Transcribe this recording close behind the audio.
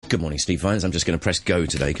Good morning, Steve Vines. I'm just going to press go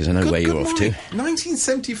today because I know where you're off to.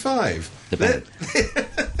 1975. The band.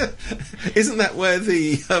 Isn't that where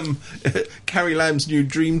the Carrie Lamb's new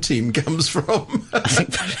dream team comes from? I think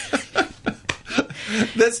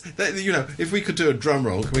if we could do a drum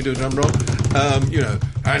roll, can we do a drum roll?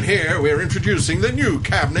 And here we're introducing the new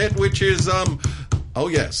cabinet, which is oh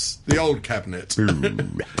yes, the old cabinet.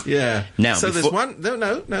 Yeah. Now, so there's one.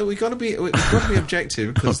 No. We've got to be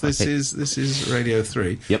objective because this is Radio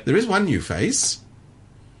 3. Yep. There is one new face.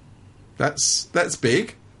 That's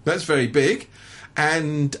big. That's very big.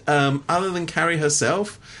 And other than Carrie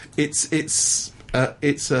herself, it's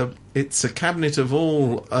a cabinet of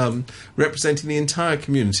all representing the entire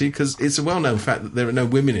community, because it's a well-known fact that there are no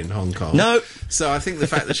women in Hong Kong. No. So I think the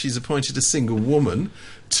fact that she's appointed a single woman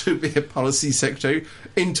to be a policy secretary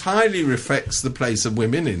entirely reflects the place of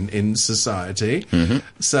women in society. Mm-hmm.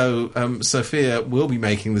 So Sophia will be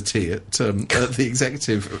making the tea at the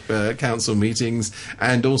executive council meetings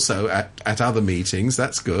and also at other meetings.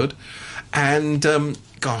 That's good. And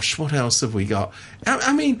gosh, what else have we got?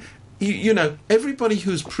 I mean, you know, everybody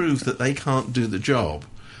who's proved that they can't do the job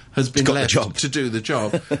has been left to do the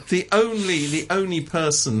job. The only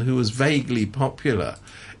person who was vaguely popular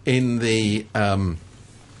in the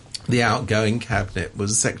outgoing cabinet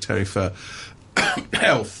was the Secretary for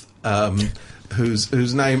Health,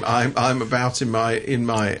 whose name I'm about in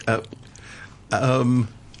my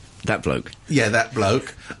that bloke. Yeah, that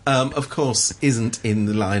bloke. Of course, isn't in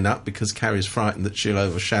the lineup because Carrie's frightened that she'll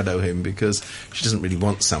overshadow him because she doesn't really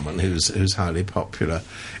want someone who's highly popular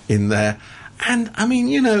in there. And I mean,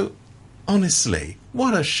 you know, honestly,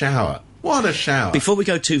 what a shower! What a shower! Before we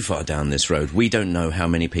go too far down this road, we don't know how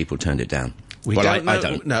many people turned it down. I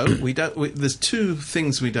don't. No, we don't. There's two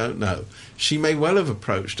things we don't know. She may well have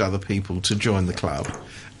approached other people to join the club,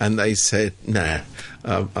 and they said, "Nah,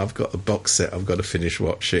 I've got a box set I've got to finish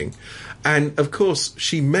watching." And of course,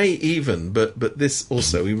 she may even, but this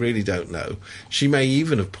also we really don't know. She may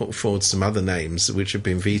even have put forward some other names which have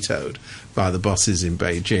been vetoed by the bosses in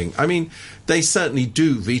Beijing. I mean, they certainly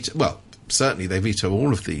do veto. Well, certainly they veto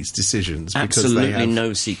all of these decisions. Absolutely because they have,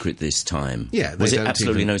 no secret this time. Yeah, was it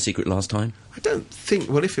absolutely no secret last time? I don't think.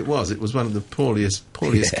 Well, if it was one of the poorest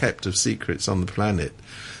kept of secrets on the planet.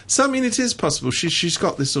 So I mean, it is possible. She's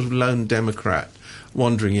got this sort of lone Democrat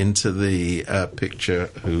wandering into the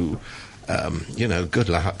picture who. Good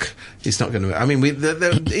luck. He's not going to. I mean,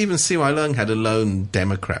 even CY Leung had a lone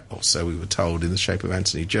Democrat, or so we were told, in the shape of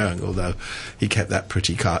Anthony Cheung, although he kept that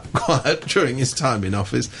pretty quiet during his time in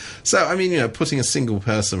office. So, I mean, you know, putting a single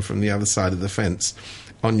person from the other side of the fence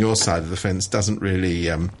on your side of the fence doesn't really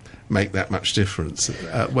make that much difference.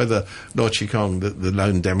 Whether Law Chi-kong, the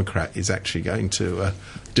lone Democrat, is actually going to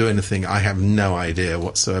do anything, I have no idea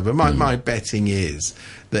whatsoever. My betting is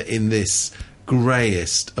that in this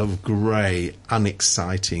greyest of grey,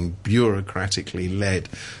 unexciting, bureaucratically led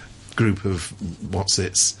group of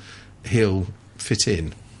he'll fit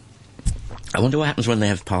in. I wonder what happens when they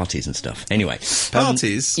have parties and stuff. Anyway,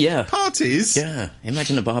 parties. Yeah, parties. Yeah,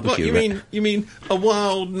 imagine a barbecue. What, you mean a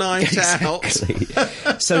wild night out?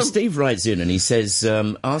 So Steve writes in and he says,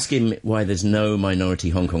 ask him why there's no minority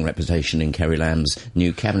Hong Kong representation in Carrie Lam's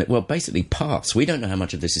new cabinet. Well, basically, pass. We don't know how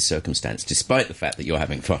much of this is circumstance, despite the fact that you're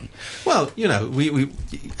having fun. Well, you know, we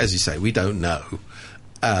as you say, we don't know.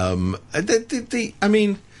 I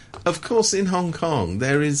mean, of course, in Hong Kong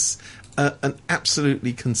there is an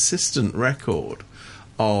absolutely consistent record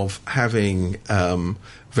of having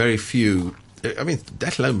very few. I mean,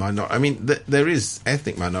 let alone minority. I mean, there is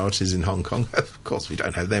ethnic minorities in Hong Kong. Of course, we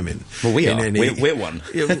don't have them in. Well, we in are. Any, we're one.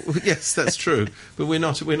 Yes, that's true. But we're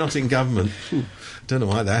not in government. Don't know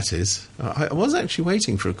why that is. I was actually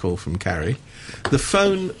waiting for a call from Carrie. The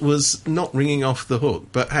phone was not ringing off the hook.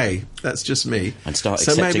 But hey, that's just me. And start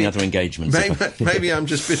accepting other engagements. Maybe I'm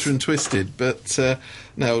just bitter and twisted. But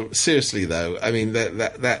no, seriously though, I mean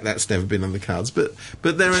that's never been on the cards. But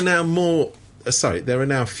there are now there are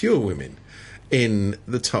now fewer women in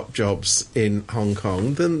the top jobs in Hong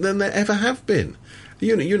Kong than there ever have been.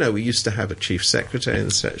 You know, we used to have a chief secretary in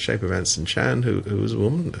the shape of Anson Chan, who was a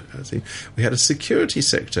woman. I think we had a security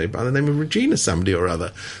secretary by the name of Regina somebody or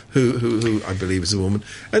other, who I believe is a woman.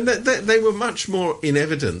 And they were much more in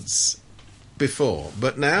evidence before,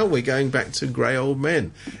 but now we're going back to grey old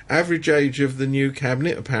men. Average age of the new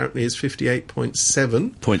cabinet apparently is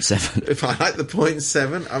 58.7. 0.7. If I like the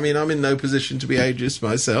 0.7, I mean, I'm in no position to be ageist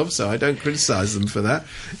myself, so I don't criticise them for that.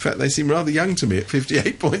 In fact, they seem rather young to me at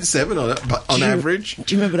 58.7 on average.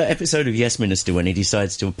 Do you remember that episode of Yes Minister when he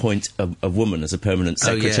decides to appoint a woman as a permanent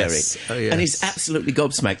secretary? Oh, yes. And he's absolutely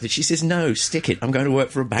gobsmacked that she says, no, stick it, I'm going to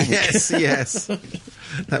work for a bank. Yes.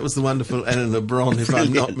 That was the wonderful Eleanor Bron, if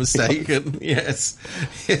I'm not mistaken. Yes.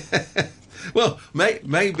 Well,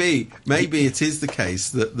 maybe it is the case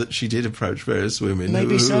that she did approach various women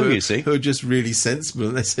Maybe who are just really sensible,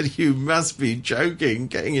 and they said, "You must be joking.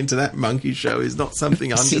 Getting into that monkey show is not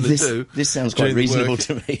something I'm going to do." This sounds quite reasonable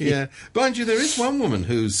to me. Yeah, mind you, there is one woman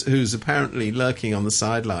who's apparently lurking on the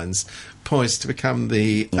sidelines, poised to become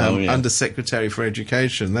the Undersecretary for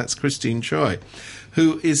Education. That's Christine Choi,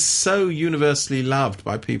 who is so universally loved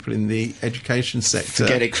by people in the education sector.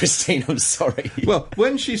 Forget it, Christine, I'm sorry. Well,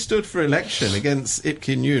 when she stood for election against Ip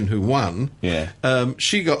Kin Yoon, who won,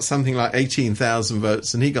 she got something like 18,000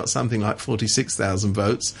 votes and he got something like 46,000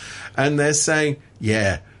 votes. And they're saying,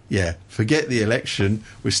 yeah, forget the election.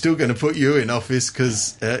 We're still going to put you in office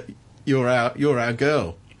because you're our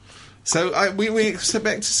girl. So we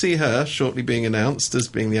expect to see her shortly being announced as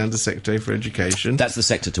being the Undersecretary for Education. That's the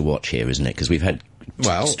sector to watch here, isn't it? Because we've had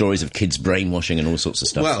stories of kids brainwashing and all sorts of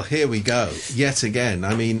stuff. Well, here we go. Yet again.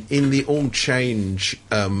 I mean, in the All Change,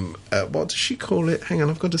 what does she call it? Hang on,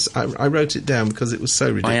 I've got to... I wrote it down because it was so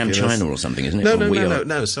ridiculous. I Am China or something, isn't it?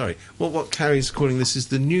 No, sorry. What Carrie's calling this is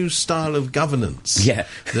the new style of governance. Yeah.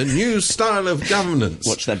 The new style of governance.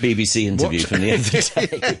 Watch that BBC interview from the other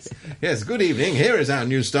day. Yes, good evening. Here is our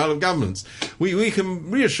new style of governance. We can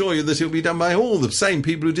reassure you that it will be done by all the same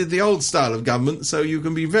people who did the old style of government, so you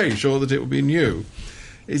can be very sure that it will be new.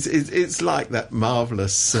 It's like that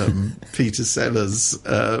marvellous Peter Sellers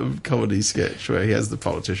comedy sketch where he has the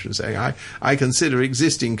politician saying, I consider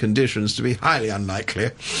existing conditions to be highly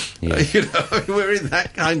unlikely. Yeah. We're in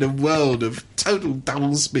that kind of world of total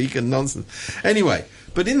doublespeak and nonsense. Anyway,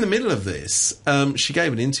 but in the middle of this, she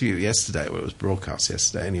gave an interview yesterday, well, it was broadcast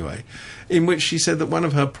yesterday anyway, in which she said that one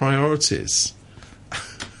of her priorities...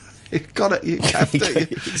 You have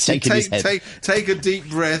to take a deep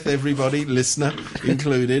breath, everybody, listener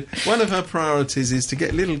included. One of her priorities is to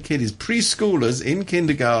get little kiddies, preschoolers in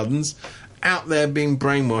kindergartens, out there being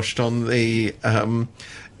brainwashed on the,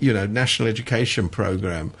 national education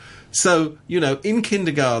programme. So, in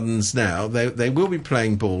kindergartens now, they will be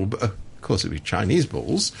playing ball, but of course it'll be Chinese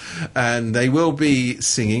balls, and they will be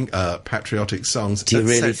singing patriotic songs. Do you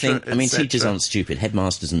really think? I mean, teachers aren't stupid.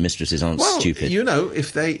 Headmasters and mistresses aren't stupid.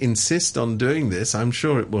 If they insist on doing this, I'm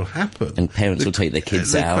sure it will happen. And parents will take their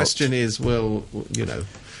kids out. The question is,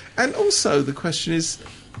 and also the question is,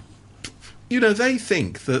 they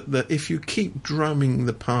think that if you keep drumming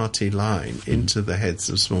the party line into the heads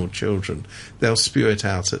of small children, they'll spew it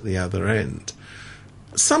out at the other end.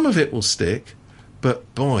 Some of it will stick.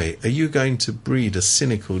 But, boy, are you going to breed a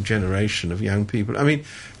cynical generation of young people? I mean,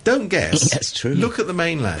 don't guess. That's true. Look at the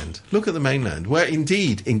mainland. Where,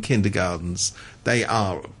 indeed, in kindergartens, they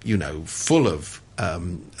are, full of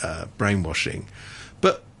brainwashing.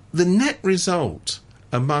 But the net result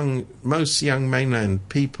among most young mainland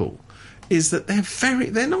people is that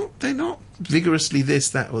they're not vigorously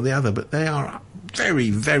this, that, or the other, but they are very,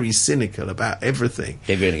 very cynical about everything.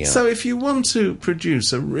 They really are. So if you want to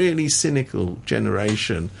produce a really cynical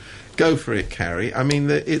generation, go for it, Carrie. I mean,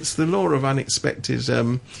 it's the law of unexpected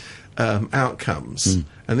outcomes.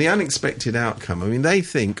 And the unexpected outcome, I mean, they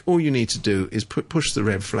think all you need to do is push the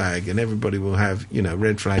red flag and everybody will have,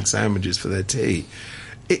 red flag sandwiches for their tea.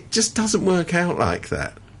 It just doesn't work out like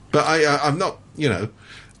that. But I'm not,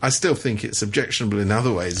 I still think it's objectionable in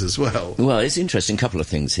other ways as well. Well, it's interesting. Couple of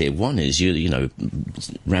things here. One is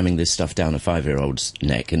ramming this stuff down a 5-year-old's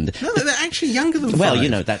neck, and no, they're actually younger than 5. Well,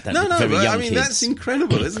 that very young I mean, kids. That's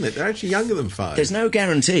incredible, isn't it? They're actually younger than 5. There's no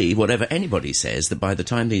guarantee, whatever anybody says, that by the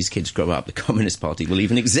time these kids grow up, the Communist Party will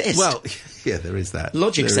even exist. Well, yeah, there is that.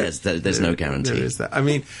 Logic says that there's no guarantee. There is that. I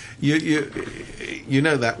mean, you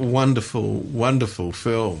know that wonderful, wonderful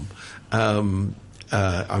film.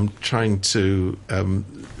 I'm trying to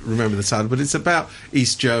remember the title, but it's about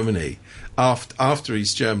East Germany, after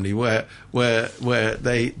East Germany, where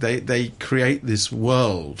they create this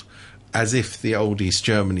world as if the old East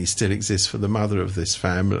Germany still exists for the mother of this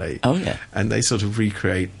family. Oh, yeah. And they sort of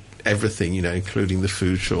recreate everything, including the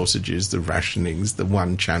food shortages, the rationings, the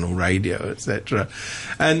one-channel radio, etc.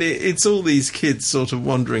 And it's all these kids sort of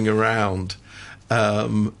wandering around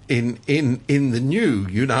in the new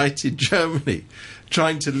united Germany,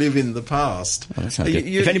 trying to live in the past. Oh, that sounds good.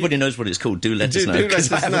 If anybody knows what it's called, do let us know. Do let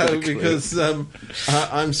us know, because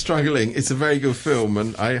I'm struggling. It's a very good film,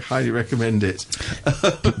 and I highly recommend it.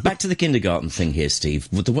 Back to the kindergarten thing here, Steve.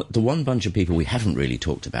 The one bunch of people we haven't really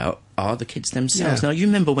talked about are the kids themselves. Yeah. Now, you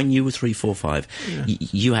remember when you were 3, 4, 5,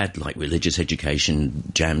 you had, religious education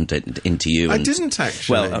jammed into you. I didn't,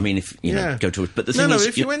 actually. Well, I mean, if, go to... But the thing is...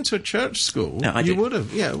 if you went to a church school, you would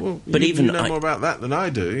have. Yeah, well, but you know more about that than I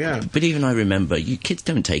do, yeah. But even I remember, kids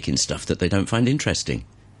don't take in stuff that they don't find interesting.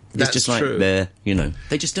 It's just like true. they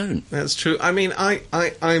just don't. That's true. I mean,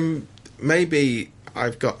 I'm maybe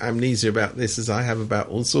I've got amnesia about this as I have about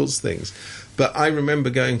all sorts of things, but I remember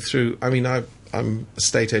going through. I mean, I'm a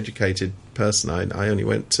state-educated person. I only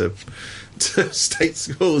went to state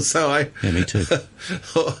schools, so Yeah, me too.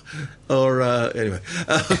 Anyway,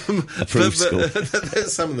 Approved school.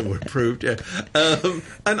 Some of them were approved, yeah.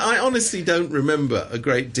 And I honestly don't remember a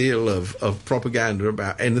great deal of propaganda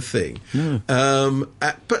about anything. No.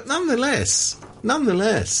 But nonetheless,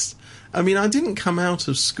 I mean, I didn't come out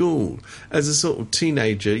of school as a sort of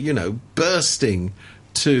teenager, bursting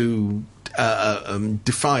to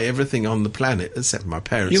defy everything on the planet, except my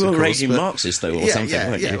parents. You were of course, raging Marxist, though, or something,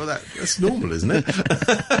 weren't you? Well, that's normal, isn't it?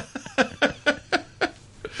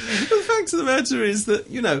 The fact of the matter is that,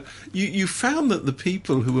 you found that the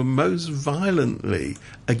people who were most violently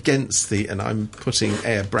against and I'm putting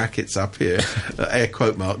air brackets up here, air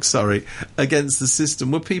quote marks, sorry, against the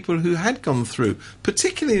system, were people who had gone through,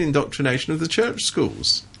 particularly the indoctrination of the church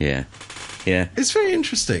schools. Yeah. Yeah. It's very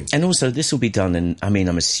interesting. And also, this will be done in,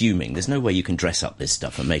 I'm assuming, there's no way you can dress up this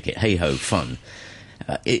stuff and make it hey-ho fun.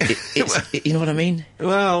 It's, you know what I mean?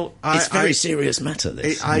 Well, it's a very serious matter,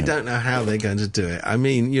 this. I don't know how they're going to do it. I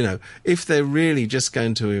mean, if they're really just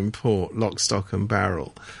going to import lock, stock and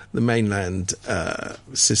barrel, the mainland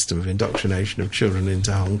system of indoctrination of children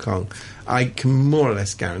into Hong Kong, I can more or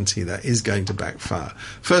less guarantee that is going to backfire.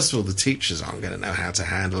 First of all, the teachers aren't going to know how to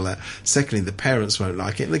handle that. Secondly, the parents won't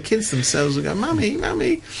like it. And the kids themselves will go, Mummy,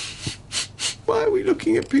 why are we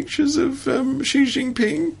looking at pictures of Xi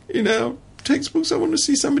Jinping in our textbooks? I want to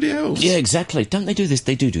see somebody else. Yeah, exactly. Don't they do this?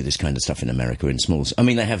 They do this kind of stuff in America in schools. I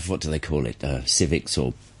mean, they have, what do they call it? Civics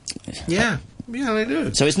or... Yeah, they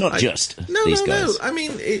do. So it's not just these guys. No. I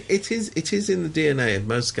mean, it is in the DNA of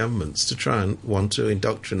most governments to try and want to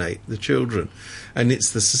indoctrinate the children. And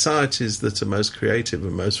it's the societies that are most creative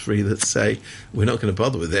and most free that say, we're not going to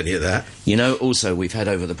bother with any of that. Also, we've had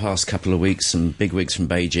over the past couple of weeks some bigwigs from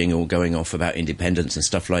Beijing all going off about independence and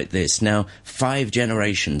stuff like this. Now, 5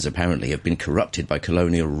 generations apparently have been corrupted by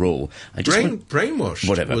colonial rule. Brainwashed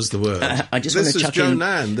whatever. Was the word. This was Joe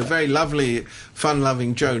Nan, the very lovely,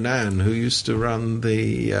 fun-loving Joe Nan, who used to run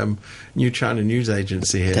the New China News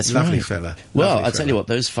Agency here. That's lovely right. fella. Well, I'll tell you what,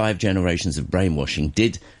 those 5 generations of brainwashing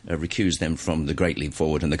did recuse them from the Great Leap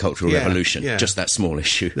Forward and the Cultural Revolution. Yeah. Just that small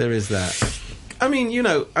issue. There is that. I mean,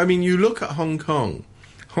 you look at Hong Kong.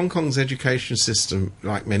 Hong Kong's education system,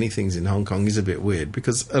 like many things in Hong Kong, is a bit weird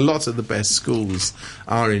because a lot of the best schools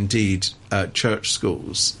are indeed church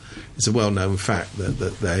schools. It's a well-known fact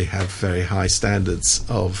that they have very high standards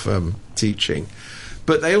of teaching.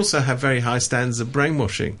 But they also have very high standards of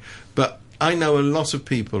brainwashing. But I know a lot of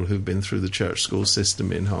people who've been through the church school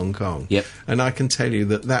system in Hong Kong. Yep. And I can tell you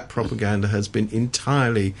that propaganda has been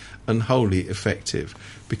entirely and wholly effective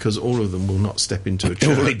because all of them will not step into a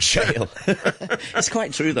church. All in jail. It's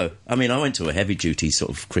quite true, though. I mean, I went to a heavy-duty sort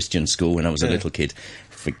of Christian school when I was a little kid.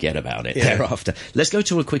 Forget about it thereafter. Let's go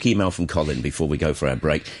to a quick email from Colin before we go for our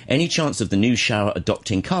break. Any chance of the new shower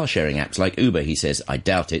adopting car-sharing apps like Uber? He says, I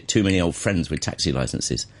doubt it. Too many old friends with taxi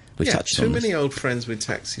licences. We've touched on this. Too many old friends with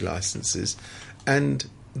taxi licences. And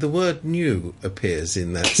the word new appears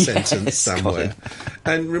in that sentence somewhere.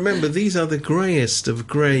 And remember, these are the greyest of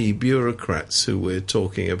grey bureaucrats who we're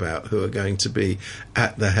talking about, who are going to be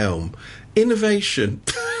at the helm. Innovation.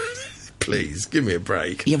 Please, give me a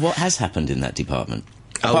break. Yeah, what has happened in that department?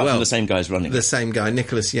 Apart from the same guy's running. The same guy,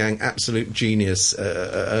 Nicholas Yang, absolute genius.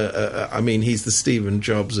 I mean, he's the Stephen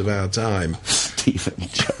Jobs of our time. Stephen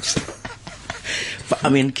Jobs. But I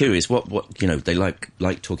mean, curious. What they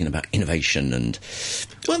like talking about innovation and.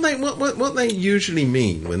 Well, what they usually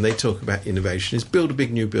mean when they talk about innovation is build a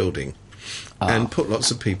big new building and put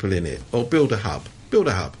lots of people in it, or build a hub. Build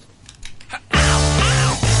a hub.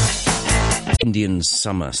 Indian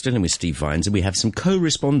Summer, still in with Steve Vines, and we have some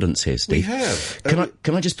co-respondents here, Steve. We have.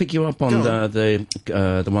 Can I just pick you up on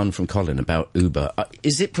the one from Colin about Uber?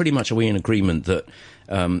 Is it pretty much, are we in agreement that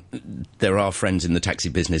there are friends in the taxi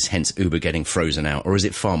business, hence Uber getting frozen out, or is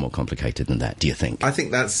it far more complicated than that, do you think? I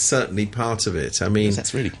think that's certainly part of it. I mean,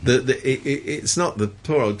 that's really... it's not the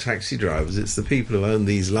poor old taxi drivers, it's the people who own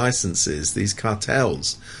these licenses, these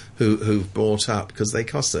cartels, who've bought up, because they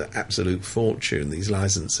cost an absolute fortune, these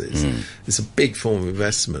licenses. It's a big form of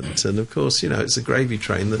investment, and of course, it's a gravy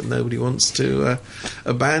train that nobody wants to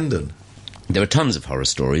abandon. There are tons of horror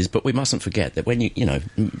stories, but we mustn't forget that when you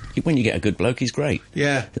get a good bloke, he's great.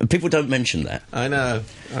 Yeah. People don't mention that. I know.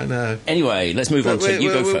 Anyway, let's move on.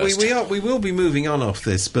 You go first. We will be moving on off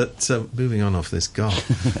this, but God,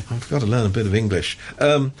 I've got to learn a bit of English.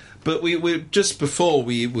 But we just before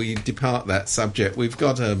we depart that subject, we've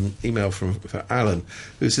got an email from Alan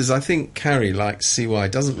who says, I think Carrie, like CY,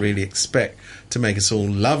 doesn't really expect to make us all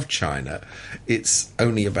love China. It's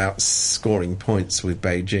only about scoring points with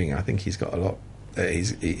Beijing. I think he's got a lot.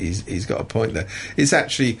 He's got a point there. It's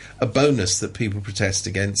actually a bonus that people protest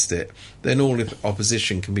against it. Then all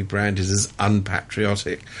opposition can be branded as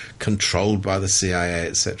unpatriotic, controlled by the CIA,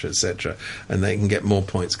 etc., and they can get more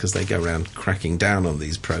points because they go around cracking down on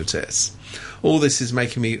these protests. All this is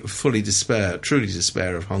making me truly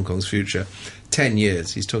despair of Hong Kong's future. 10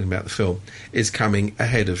 years, he's talking about the film, is coming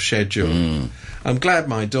ahead of schedule. I'm glad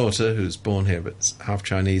my daughter, who's born here but half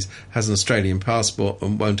Chinese, has an Australian passport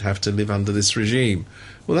and won't have to live under this regime.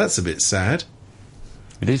 Well, that's a bit sad.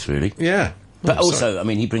 It is, really. Yeah. But also, I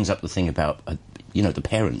mean, he brings up the thing about, the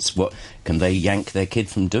parents. What can they yank their kid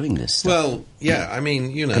from doing this stuff? Well, yeah, I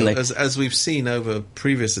mean, as we've seen over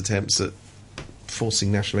previous attempts at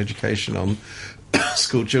forcing national education on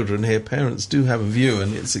school children here, parents do have a view,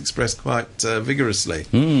 and it's expressed quite vigorously.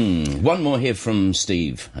 One more here from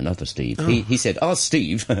Steve, another Steve. Oh. He said, ask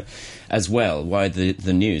Steve as well why the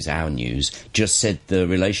news, our news, just said the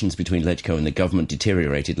relations between LegCo and the government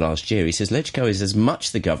deteriorated last year. He says LegCo is as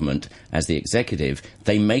much the government as the executive.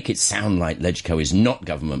 They make it sound like LegCo is not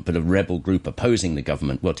government, but a rebel group opposing the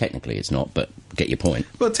government. Well, technically it's not, but get your point.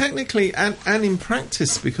 Well, technically and in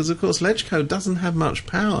practice, because, of course, LegCo doesn't have much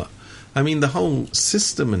power. I mean, the whole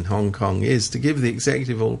system in Hong Kong is to give the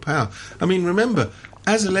executive all power. I mean, remember,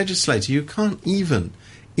 as a legislator, you can't even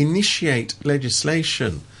initiate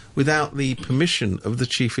legislation without the permission of the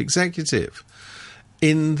chief executive.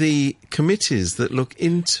 In the committees that look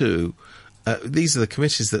into... these are the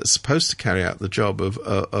committees that are supposed to carry out the job of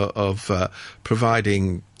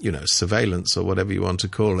providing, surveillance or whatever you want to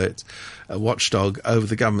call it, a watchdog over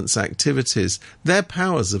the government's activities. Their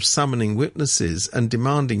powers of summoning witnesses and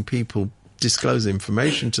demanding people disclose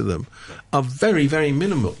information to them are very, very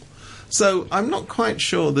minimal. So I'm not quite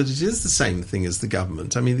sure that it is the same thing as the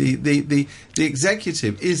government. I mean, the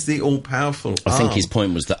executive is the all-powerful I think his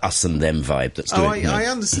point was the us and them vibe that's doing it. I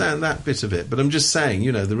understand that bit of it, but I'm just saying,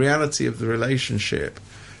 the reality of the relationship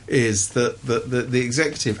is that the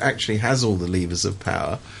executive actually has all the levers of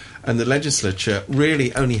power, and the legislature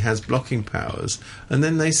really only has blocking powers, and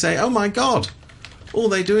then they say, oh my God, all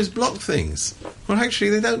they do is block things. Well,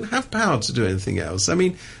 actually, they don't have power to do anything else. I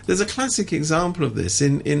mean, there's a classic example of this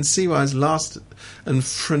in CY's last and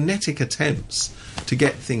frenetic attempts to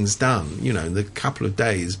get things done, the couple of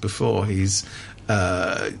days before he's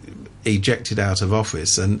ejected out of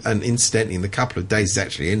office, and incidentally, in the couple of days he's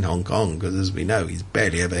actually in Hong Kong, because as we know, he's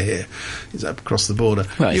barely ever here. He's up across the border.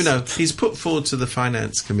 Right. He's put forward to the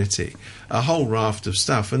Finance Committee a whole raft of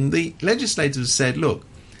stuff, and the legislators said, look,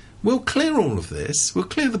 we'll clear all of this, we'll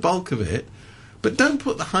clear the bulk of it, but don't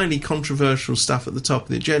put the highly controversial stuff at the top of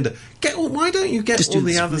the agenda. Why don't you get just all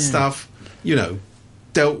the other stuff,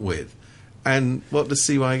 dealt with? And what does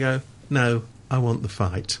CY go? No, I want the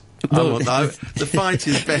fight. The fight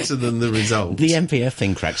is better than the result. The MPF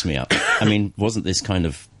thing cracks me up. I mean, wasn't this kind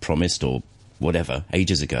of promised or whatever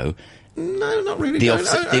ages ago? No, not really. The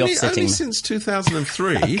offsetting... Only since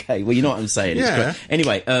 2003. Okay, well, you know what I'm saying. Yeah.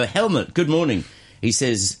 Anyway, Helmut, good morning. He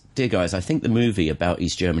says, dear guys, I think the movie about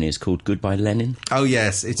East Germany is called Goodbye Lenin. Oh,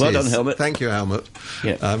 yes, it is. Well done, Helmut. Thank you, Helmut.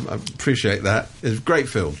 Yeah. I appreciate that. It's a great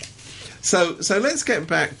film. So let's get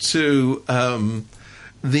back to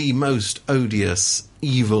the most odious,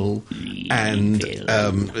 evil, and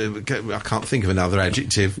I can't think of another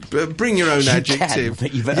adjective. Bring your own adjective.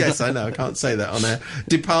 Yes, I know, I can't say that on air.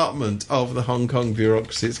 Department of the Hong Kong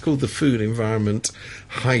bureaucracy. It's called the Food Environment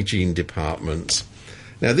Hygiene Department.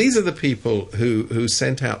 Now, these are the people who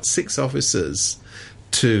sent out 6 officers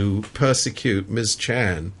to persecute Ms.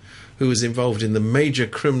 Chan, who was involved in the major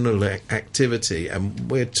criminal activity,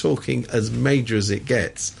 and we're talking as major as it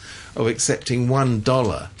gets, of accepting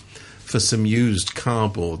 $1 for some used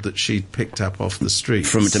cardboard that she'd picked up off the street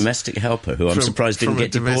from a domestic helper, who I'm surprised didn't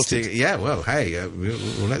get deported. Yeah, well, hey,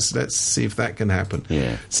 let's see if that can happen.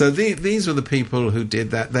 Yeah. So these were the people who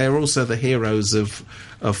did that. They're also the heroes of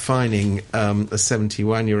fining a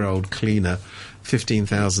 71-year-old cleaner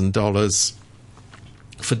 $15,000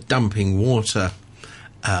 for dumping water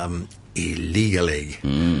illegally.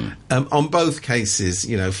 On both cases,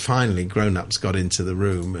 finally grown-ups got into the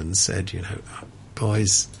room and said,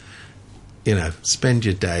 boys, spend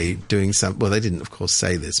your day doing some. Well, they didn't, of course,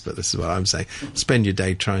 say this, but this is what I'm saying. Spend your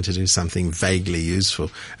day trying to do something vaguely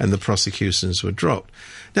useful, and the prosecutions were dropped.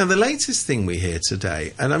 Now, the latest thing we hear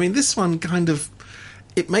today, and I mean, this one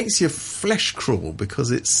it makes your flesh crawl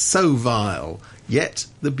because it's so vile, yet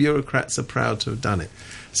the bureaucrats are proud to have done it.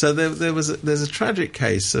 So there's a tragic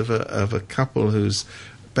case of a couple whose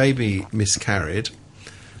baby miscarried,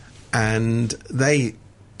 and they,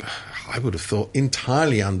 I would have thought,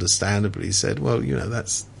 entirely understandably said, well,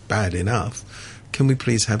 that's bad enough. Can we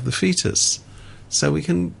please have the fetus so we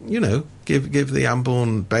can, give the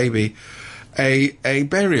unborn baby a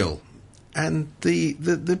burial? And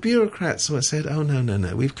the bureaucrats said, oh,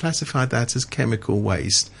 no, we've classified that as chemical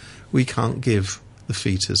waste. We can't give the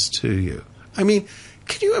fetus to you. I mean,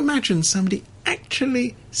 can you imagine somebody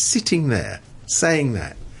actually sitting there saying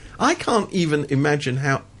that? I can't even imagine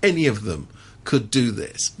how any of them could do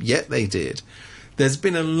this, yet they did. There's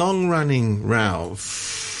been a long-running row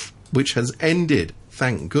which has ended,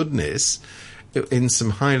 thank goodness, in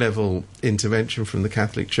some high-level intervention from the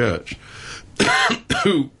Catholic Church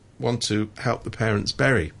who want to help the parents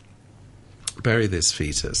bury this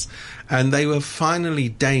fetus. And they were finally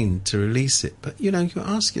deigned to release it. But, you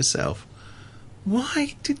ask yourself,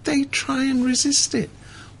 why did they try and resist it?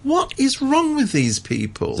 What is wrong with these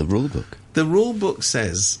people? The rule book. The rule book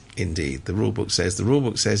says, indeed, the rule book says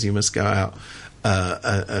you must go out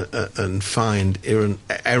and find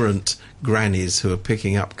errant grannies who are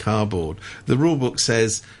picking up cardboard. The rule book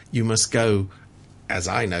says you must go, as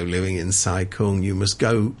I know, living in Sai Kung, you must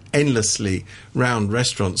go endlessly round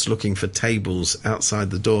restaurants looking for tables outside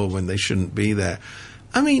the door when they shouldn't be there.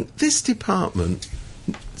 I mean, this department,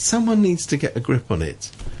 someone needs to get a grip on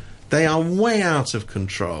it. They are way out of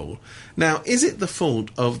control. Now, is it the fault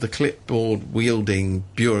of the clipboard-wielding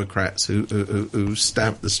bureaucrats who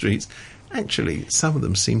stamp the streets? Actually, some of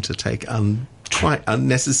them seem to take quite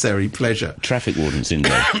unnecessary pleasure. Traffic wardens in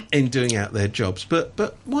there. In doing out their jobs.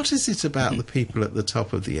 But what is it about the people at the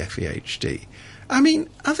top of the FEHD? I mean,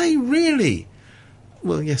 are they really...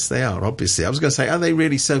 Well, yes, they are, obviously. I was going to say, are they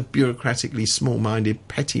really so bureaucratically small-minded,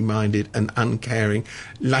 petty-minded and uncaring,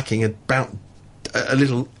 lacking about a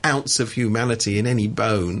little ounce of humanity in any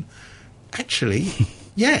bone? Actually,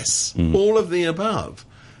 yes, all of the above.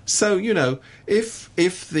 So,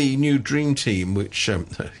 if the new dream team, which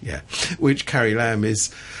Carrie Lam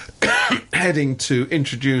is heading to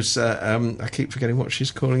introduce, I keep forgetting what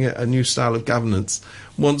she's calling it, a new style of governance,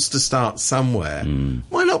 wants to start somewhere,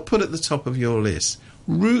 why not put at the top of your list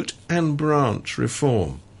root and branch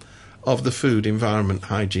reform of the Food and Environmental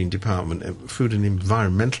Hygiene Department.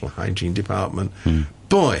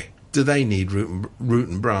 Boy, do they need root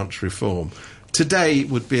and branch reform. Today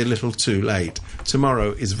would be a little too late.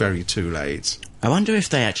 Tomorrow is very too late. I wonder if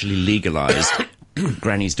they actually legalised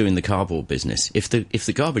grannies doing the cardboard business. If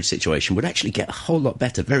the garbage situation would actually get a whole lot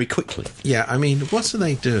better very quickly. Yeah, I mean, what are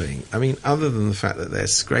they doing? I mean, other than the fact that they're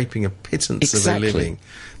scraping a pittance of a living,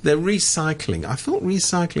 they're recycling. I thought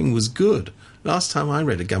recycling was good. Last time I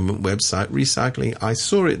read a government website, recycling, I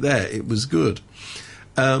saw it there. It was good.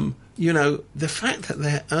 The fact that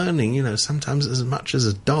they're earning, sometimes as much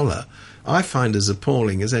as $1, I find as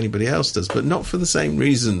appalling as anybody else does, but not for the same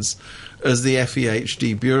reasons as the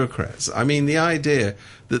FEHD bureaucrats. I mean, the idea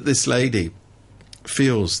that this lady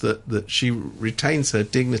feels that she retains her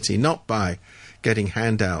dignity not by getting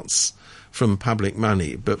handouts from public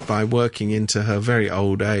money, but by working into her very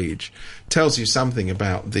old age, tells you something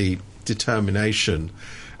about the determination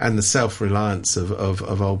and the self-reliance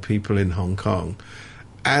of old people in Hong Kong,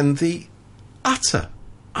 and the utter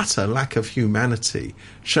lack of humanity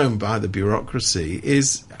shown by the bureaucracy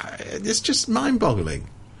it's just mind-boggling.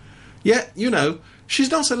 Yet, she's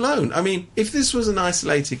not alone. I mean, if this was an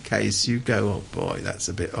isolated case, you go, oh boy, that's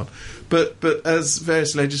a bit odd. But as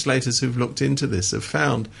various legislators who've looked into this have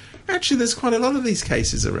found, actually there's quite a lot of these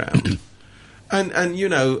cases around. And they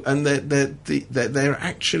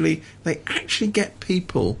actually get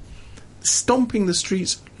people stomping the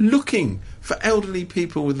streets looking for elderly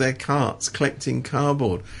people with their carts collecting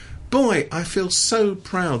cardboard. Boy, I feel so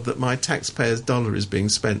proud that my taxpayers' dollar is being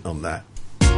spent on that.